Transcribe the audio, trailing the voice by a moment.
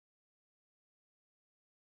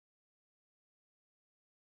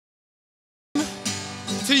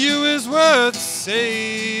to you is worth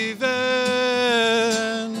saving.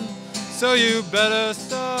 So you better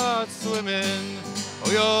start swimming,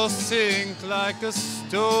 or you'll sink like a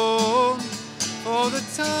stone. For the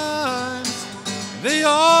times, they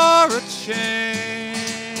are a-changin'.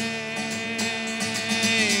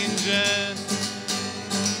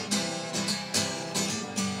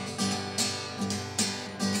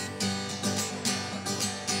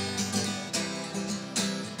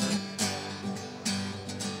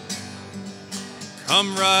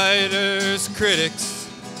 Come writers, critics,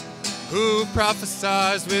 who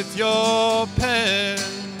prophesize with your pens,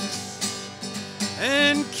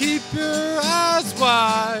 and keep your eyes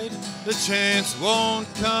wide, the chance won't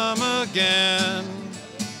come again.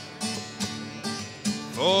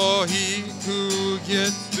 For he who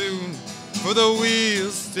gets doomed, for the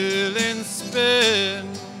wheel's still in spin,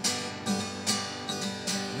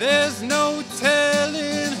 there's no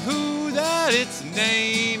telling who that it's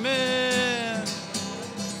naming.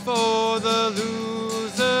 For the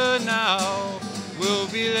loser now will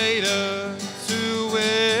be later to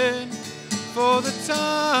win. For the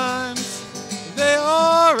times, they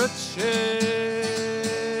are a-changin'.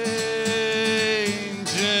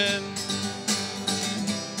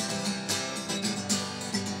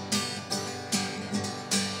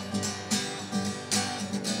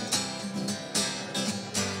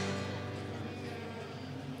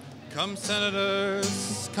 Come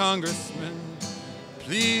senators, congressmen,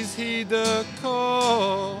 please heed the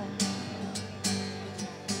call.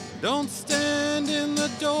 Don't stand in the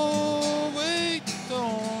doorway,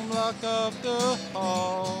 don't block up the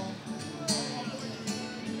hall.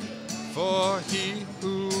 For he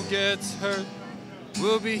who gets hurt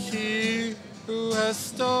will be he who has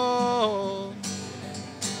stalled.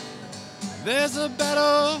 There's a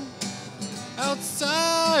battle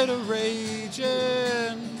outside a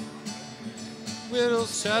raging. It'll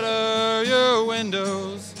shatter your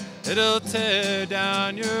windows, it'll tear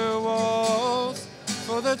down your walls.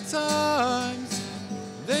 For the times,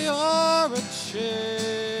 they are a-changin'.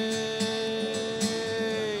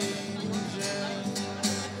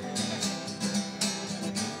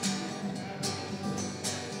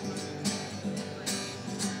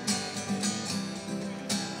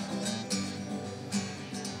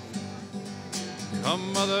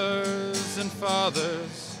 Come mothers and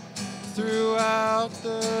fathers throughout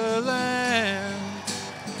the land,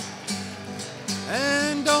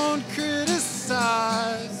 and don't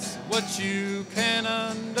criticize what you can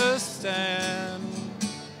understand.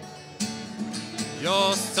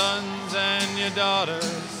 Your sons and your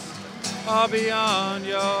daughters are beyond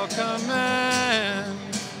your command.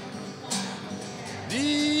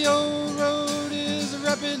 The old road is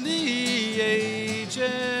rapidly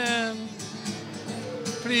aging.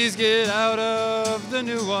 Please get out of the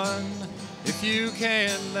new one if you can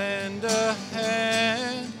lend a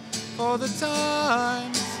hand. For the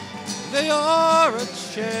times, they are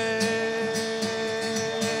a-changin'.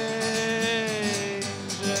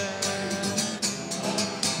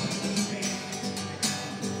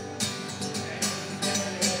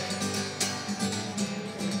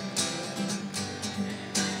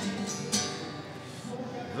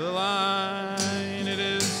 The line it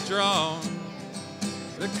is drawn,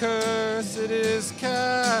 the curse it is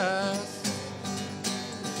cast.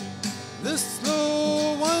 The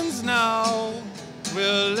slow ones now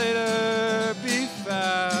will later be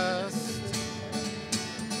fast,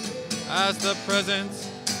 as the present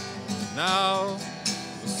now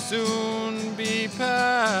will soon be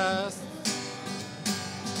past.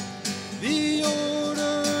 The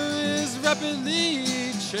order is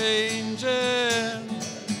rapidly changing,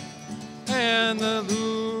 and the